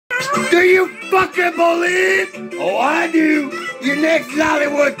Do you fucking believe? Oh, I do. Your next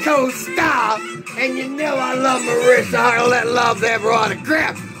Lollywood co-star. And you know I love Marissa Harlett, love that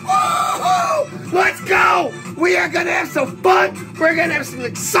autograph. Woo-hoo! Let's go! We are gonna have some fun. We're gonna have some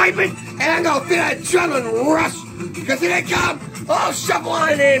excitement. And I'm gonna feel that adrenaline rush. Because here they come. Oh, shuffle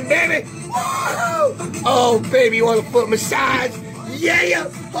on in, baby. Woo-hoo! Oh, baby, you want a foot massage? Yeah.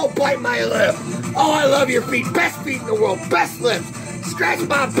 Oh, bite my lip. Oh, I love your feet. Best feet in the world. Best lips. Scratch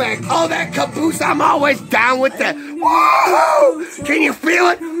my back. Oh, that caboose. I'm always down with that. Woo! Can you feel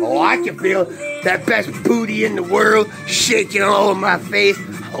it? Oh, I can feel it. That best booty in the world shaking all over my face.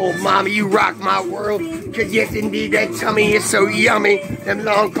 Oh, mama, you rock my world. Cause yes, indeed, that tummy is so yummy. Them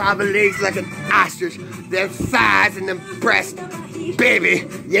long papa legs like an ostrich. Them thighs and them breasts. Baby,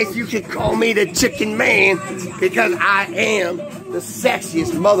 yes, you can call me the chicken man. Because I am the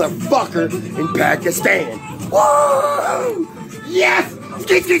sexiest motherfucker in Pakistan. Woo! Yes!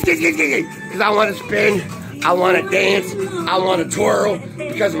 Because I want to spin, I want to dance, I want to twirl.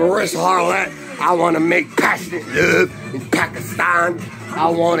 Because of Marissa Harlett, I want to make passionate love in Pakistan. I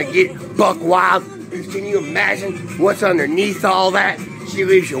want to get buck wild. Can you imagine what's underneath all that? She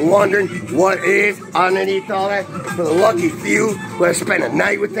leaves you wondering what is underneath all that. For the lucky few who have spent a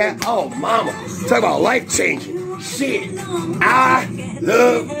night with that. Oh, mama. Talk about life-changing. Shit. I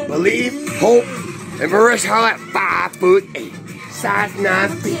love, believe, hope. And Marissa Harlett, 5'8", size 9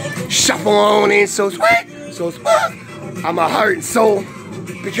 feet. Shuffle on in so sweet, so smooth. I'm a heart and soul.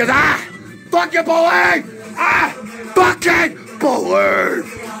 Because I fucking believe. I fucking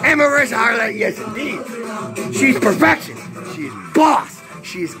believe. And Marissa Harlett, yes indeed. She's perfection. She's boss.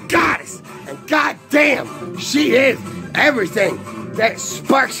 She's goddess. And goddamn, she is everything that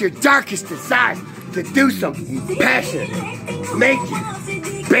sparks your darkest desires to do something passionate. Make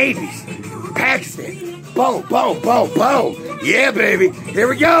it. Babies. Pakistan. Boom, boom, boom, boom. Yeah, baby. Here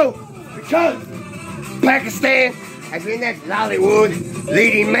we go. Because Pakistan, as the next Lollywood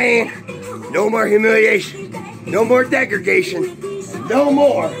leading man, no more humiliation. No more degradation. No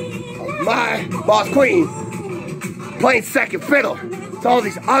more of my boss queen playing second fiddle to all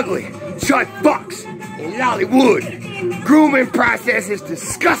these ugly chud fucks in Lollywood. Grooming process is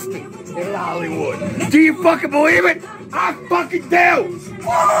disgusting in Lollywood. Do you fucking believe it? I fucking do.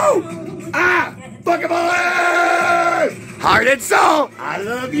 Woo! I fucking believe. Heart and soul. I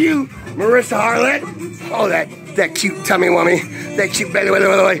love you, Marissa Harlett. Oh, that cute tummy wummy. That cute belly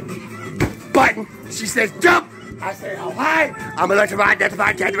button. She says jump. I say, oh, hi. I'm electrified,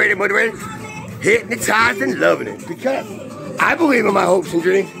 deathified, captivated, motivated, hypnotized, and loving it. Because I believe in my hopes and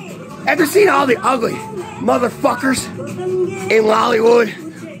dreams. After seeing all the ugly motherfuckers in Lollywood,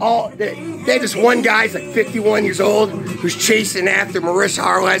 they're just one guy's like 51 years old who's chasing after Marissa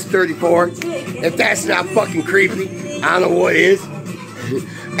Harlett's 34. If that's not fucking creepy, I don't know what is.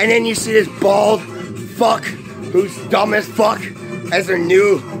 And then you see this bald fuck who's dumb as fuck as their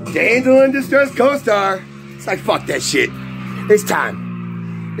new damsel in distress co-star. It's like, fuck that shit. It's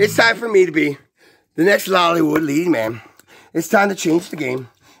time. It's time for me to be the next Lollywood leading man. It's time to change the game.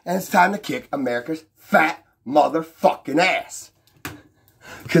 And it's time to kick America's fat motherfucking ass.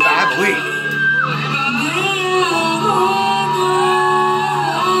 Because I believe.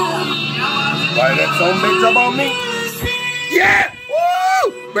 Why that song bitch up on me? Yeah!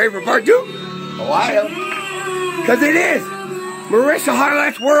 Woo! Ready for part 2? Oh, I am. Because it is Marissa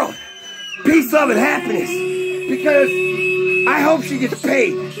Harlett's world. Peace, love, and happiness. Because I hope she gets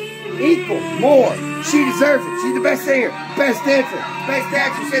paid equal, more. She deserves it. She's the best singer, best dancer, best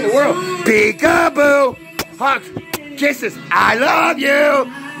actress in the world. Peekaboo. Hugs, kisses. I love you,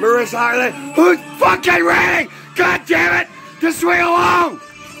 Marissa Harlett. Who's fucking ready? God damn it, to swing along,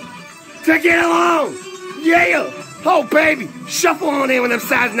 to get along. Yeah. Oh, baby, shuffle on in with them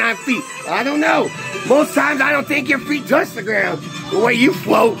size 9 feet. I don't know. Most times I don't think your feet touch the ground. The way you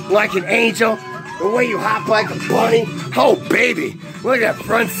float like an angel. The way you hop like a bunny. Oh, baby. Look at that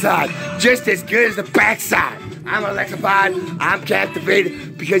front side. Just as good as the back side. I'm electrified. I'm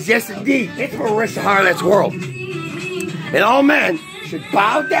captivated. Because, yes, indeed, it's Marissa Harlett's world. And all men should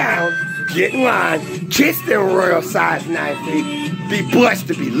bow down, get in line, kiss their royal size 9 feet, be blessed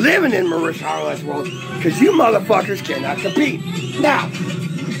to be living in Marissa Harlett's world. Because you motherfuckers cannot compete. Now,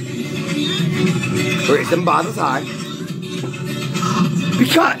 raise them bottles high.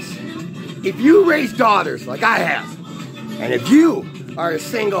 Because if you raise daughters like I have, and if you are a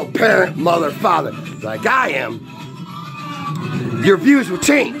single parent, mother, father, like I am, your views will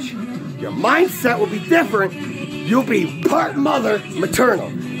change. Your mindset will be different. You'll be part mother,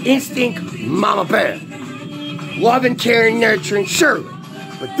 maternal, instinct, mama bear. Loving, caring, nurturing, surely.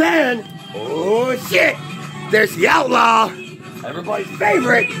 But then, oh shit, there's the outlaw, everybody's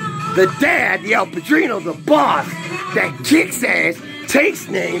favorite, the dad, the El Padrino, the boss, that kicks ass, takes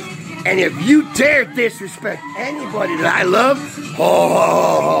names, and if you dare disrespect anybody that I love,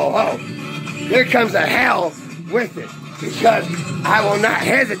 here comes a hell with it. Because I will not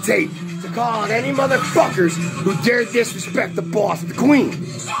hesitate to call out any motherfuckers who dare disrespect the boss, the queen.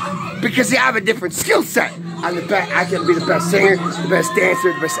 Because see, I have a different skill set. I'm the best. I can be the best singer, the best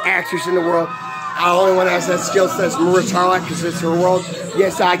dancer, the best actress in the world. The only one that has that skill set is Marissa Harlot because it's her world.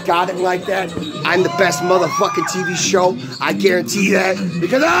 Yes, I got it like that. I'm the best motherfucking TV show. I guarantee that.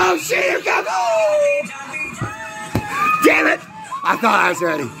 Because, oh shit, here comes. Oh! Damn it! I thought I was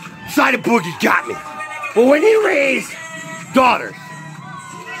ready. Sided Boogie got me. But when you raise daughters,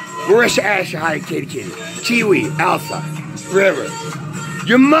 Marisha, Asher, Heidi, Katie, Kiwi, Elsa, River,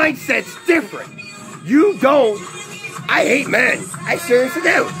 your mindset's different. You don't. I hate men. I seriously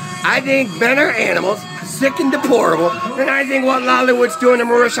do. I think men are animals, sick and deplorable, and I think what Lollywood's doing to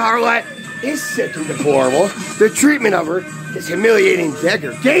Marisha Harlot is sick and deplorable. The treatment of her is humiliating,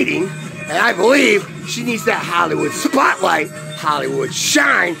 degrading, and I believe she needs that Hollywood spotlight, Hollywood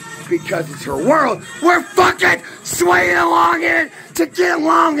shine, because it's her world. We're fucking swaying along in it to get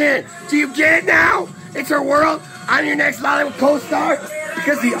along in. Do you get it now? It's her world. I'm your next Lollywood co-star.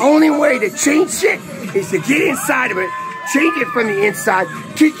 Because the only way to change shit is to get inside of it, change it from the inside,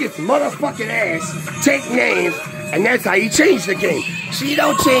 kick its motherfucking ass, take names, and that's how you change the game. So you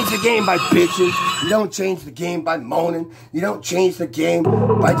don't change the game by bitching. You don't change the game by moaning. You don't change the game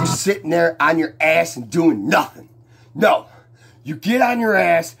by just sitting there on your ass and doing nothing. No. You get on your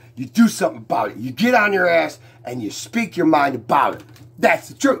ass, you do something about it. You get on your ass and you speak your mind about it. That's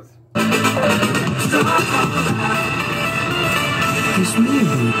the truth.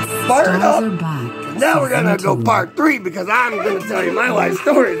 Fire it up. Now we're gonna go part 3 because I'm gonna tell you my life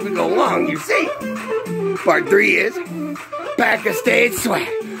story as we go along, you see. Part 3 is Pakistan swag.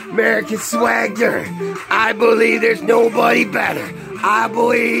 American swagger. I believe there's nobody better. I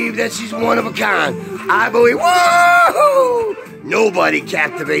believe that she's one of a kind. I believe, whoa! Nobody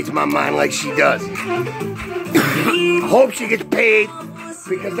captivates my mind like she does. I hope she gets paid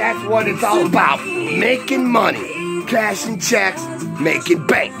because that's what it's all about. Making money, cashing checks, making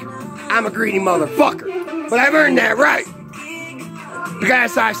bank. I'm a greedy motherfucker, but I've earned that right.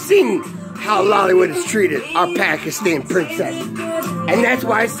 Because I've seen how Lollywood has treated our Pakistan princess. And that's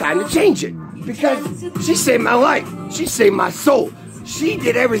why it's time to change it. Because she saved my life. She saved my soul. She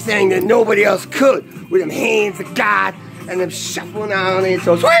did everything that nobody else could with them hands of God and them shuffling on in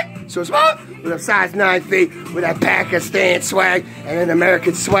so sweet, so small, with a size 9 feet, with that Pakistan swag and an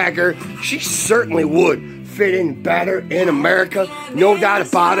American swagger. She certainly would fit in better in America, no doubt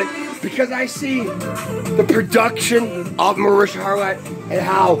about it. Because I see the production of Marisha Harlot and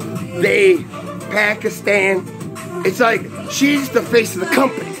how Pakistan, it's like she's the face of the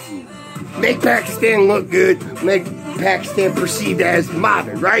company. Make Pakistan look good, make Pakistan perceived as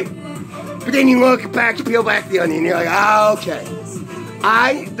modern, right? But then you look back, you peel back the onion, and you're like, ah, okay.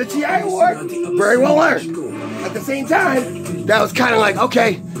 The TI award, very well earned. At the same time, that was kind of like,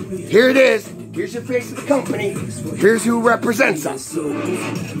 okay, here it is. Here's your face of the company. Here's who represents us.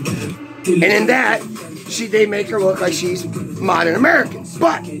 And in that, they make her look like she's modern American.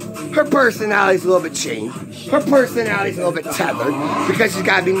 But her personality's a little bit changed. Her personality's a little bit tethered because she's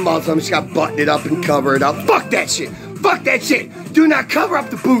got to be Muslim. She's got to button it up and cover it up. Fuck that shit. Fuck that shit. Do not cover up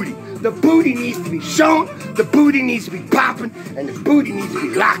the booty. The booty needs to be shown, the booty needs to be popping, and the booty needs to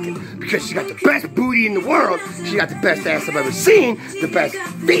be locking. Because she got the best booty in the world, she got the best ass I've ever seen, the best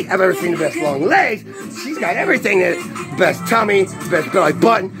feet I've ever seen, the best long legs. She's got everything, the best tummy, the best belly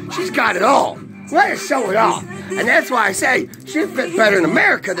button. She's got it all. Let her show it off. And that's why I say she'd fit better in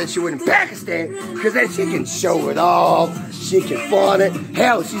America than she would in Pakistan, because then she can show it off, she can flaunt it.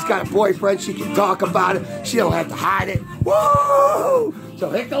 Hell, she's got a boyfriend, she can talk about it, she don't have to hide it. Woo! So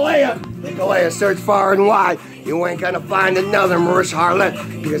Hikalaya, search far and wide. You ain't gonna find another Marisha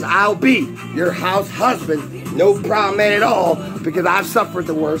Harlot, because I'll be your house husband, no problem at all, because I've suffered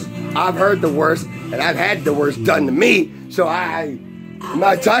the worst, I've heard the worst, and I've had the worst done to me, so I'm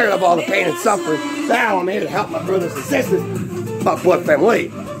not tired of all the pain and suffering. Now I'm here to help my brothers and sisters, my blood family,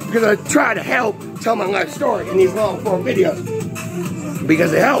 because I try to help tell my life story in these long form videos,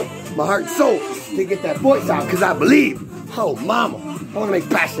 because they help my heart and soul to get that voice out, because I believe, oh mama, I want to make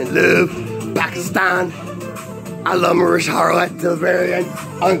passionate love, Pakistan. I love Marisha Harlot to the very end,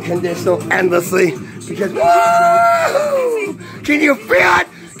 unconditional, endlessly, because woo! Can you feel it?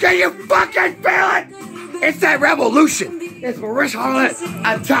 Can you fucking feel it? It's that revolution. It's Marisha Harlot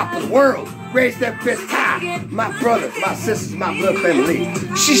on top of the world. Raise that fist high. My brothers, my sisters, my blood family.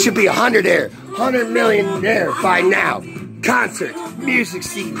 She should be 100 million there by now. concerts, music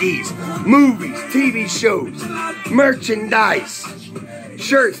CDs, movies, TV shows, merchandise,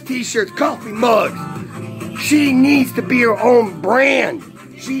 shirts, t-shirts, coffee mugs. She needs to be her own brand.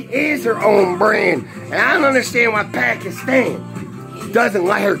 She is her own brand. And I don't understand why Pakistan doesn't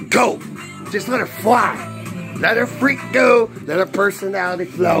let her go. Just let her fly. Let her freak go. Let her personality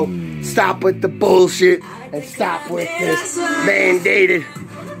flow. Stop with the bullshit and stop with this mandated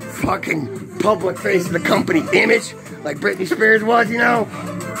fucking public face of the company image like Britney Spears was, you know.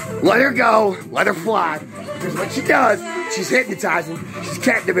 Let her go. Let her fly. Because what she does, she's hypnotizing, she's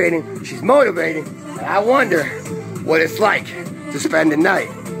captivating, she's motivating. And I wonder what it's like to spend the night,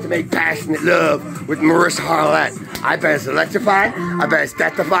 to make passionate love with Marissa Harlett. I bet it's electrifying, I bet it's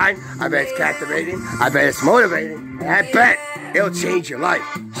death-defying, I bet it's captivating, I bet it's motivating, and I bet it'll change your life,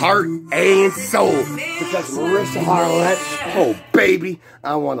 heart and soul. Because Marissa Harlett, oh baby,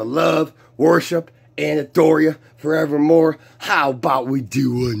 I want to love, worship, and adore you forevermore. How about we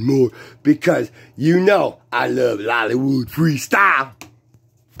do one more? Because you know I love Lollywood freestyle.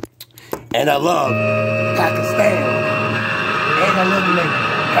 And I love Pakistan. And I love to make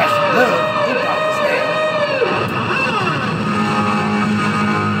passionate love in Pakistan.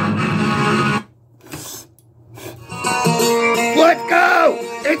 Let's go!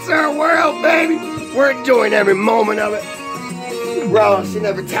 It's our world, baby! We're enjoying every moment of it. Rolling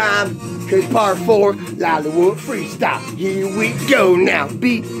every time. Cause part 4, Lollywood freestyle. Here we go now.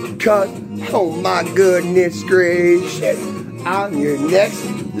 Because, oh my goodness gracious, I'm your next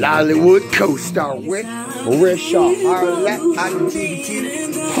Lollywood co-star with Marissa Harlett on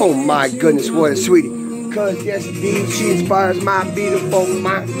TV. Oh my goodness, what a sweetie. Cause yes indeed, she inspires my beautiful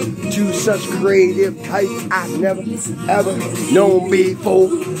mind to such creative heights I've never ever known before.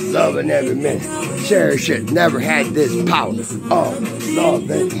 Loving every minute, cherish it, never had this power of love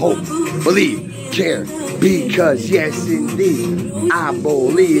and hope. Believe, care, because yes indeed, I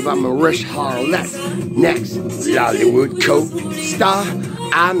believe I'm Marissa Harlett's next Lollywood co-star.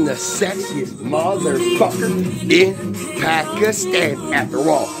 I'm the sexiest motherfucker in Pakistan after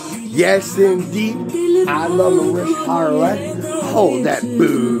all. Yes indeed, I love Marissa Harlett. Hold that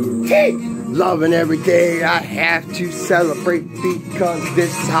booty. Loving every day, I have to celebrate because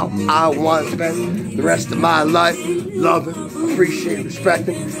this is how I want to spend the rest of my life. Loving, appreciating,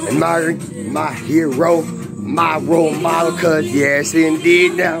 respecting, admiring my hero, my role model. Cause yes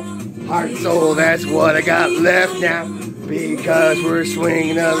indeed now, heart and soul, that's what I got left now. Because we're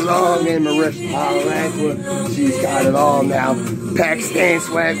swinging along and Marissa Harlett, she's got it all now. Pakistan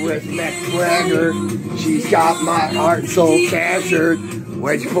swag with neck swagger. She's got my heart and soul captured.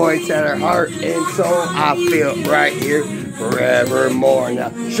 Wedge points at her heart and soul. I feel right here forevermore.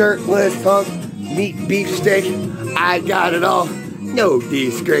 Now, shirtless hunk, meat beefsteak. I got it all. No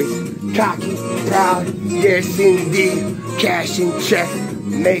disgrace. Cocky, proud, yes indeed. Cash in check,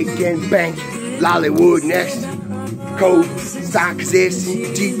 making bank. Lollywood next. Cold, socks, yes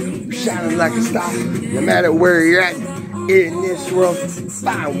indeed. Shining like a star. No matter where you're at in this world,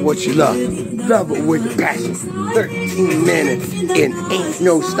 find what you love. Love it with passion. 13 minutes and ain't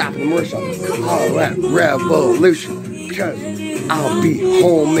no stopping Marissa Harlett revolution. Because I'll be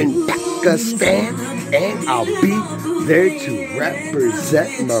home in Pakistan and I'll be there to represent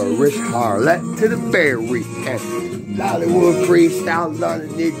Marissa Harlett to the very end. Lollywood freestyle, London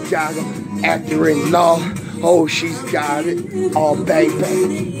Ninjago, actor-in-law. Oh, she's got it all,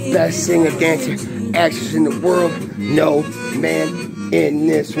 baby. Best singer, dancer, actress in the world. No man in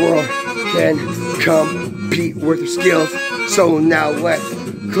this world can compete with her skills. So now let's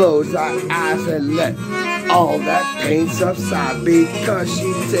close our eyes and let all that pain subside. Because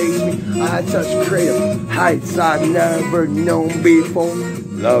she takes me, I touch creative heights I've never known before.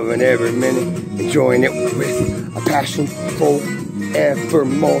 Loving every minute, enjoying it with a passion full and for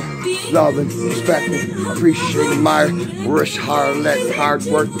more. Loving, respecting, appreciating, admiring Marissa Harlett, hard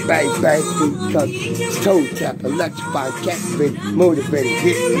work, bang, bang, because it's toe tap, electrifying, captivating, motivating,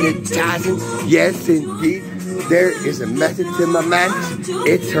 hypnotizing. Yes, indeed, there is a method to my madness.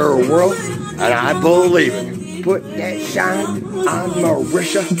 It's her world, and I believe it. Put that shine on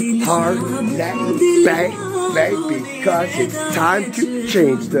Marissa Harlett, bang, bang, because it's time to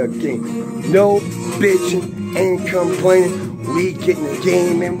change the game. No bitching and complaining. We get in the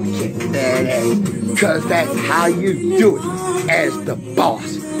game and we get that ass. Cause that's how you do it as the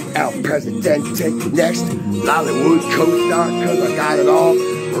boss. El Presidente next. Lollywood co-star, cause I got it all.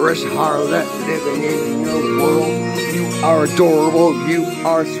 Marissa Harlett living in your world. You are adorable, you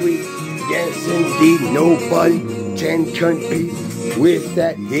are sweet. Yes indeed, nobody can compete with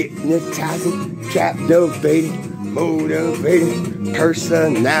that hypnotizing, captivating, motivating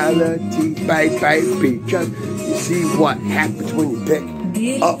personality, baby. Because you see what happens when you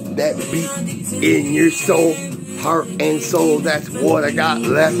pick up that beat in your soul, heart and soul. That's what I got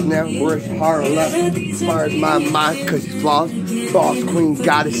left now. Where's heart left? As far as my mind, cause it's flawed. Boss, queen,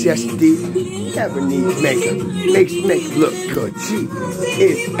 goddess, yes indeed. Never needs makeup, makes makeup look good. She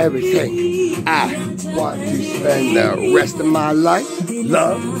is everything I want to spend the rest of my life.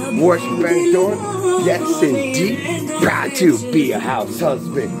 Love, worship, and adore. Yes indeed. Proud to be a house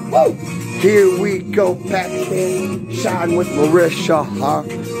husband. Woo! Here we go, Pakistan. Shine with Marisha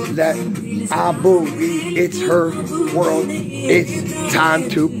Harlett. I believe it's her world. It's time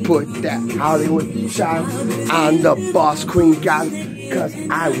to put that Hollywood shine on the boss queen goddess. Cause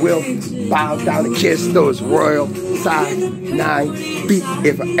I will bow down and kiss those royal size 9 feet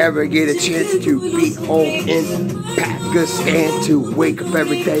if I ever get a chance to be home in Pakistan, to wake up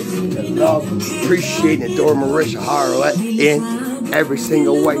every day to love, appreciate, and adore Marisha Harlett in every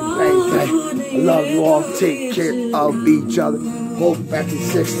single way, baby. I love you all. Take care of each other. Hope after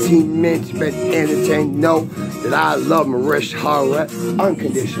 16 minutes you've been entertained. Know that I love Marisha Harlett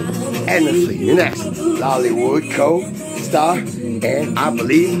unconditionally, endlessly. Your next Lollywood co-star, and I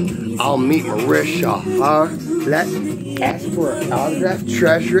believe I'll meet Marisha Harlett. Ask for an autograph,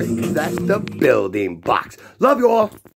 treasure it, because that's the building blocks. Love you all.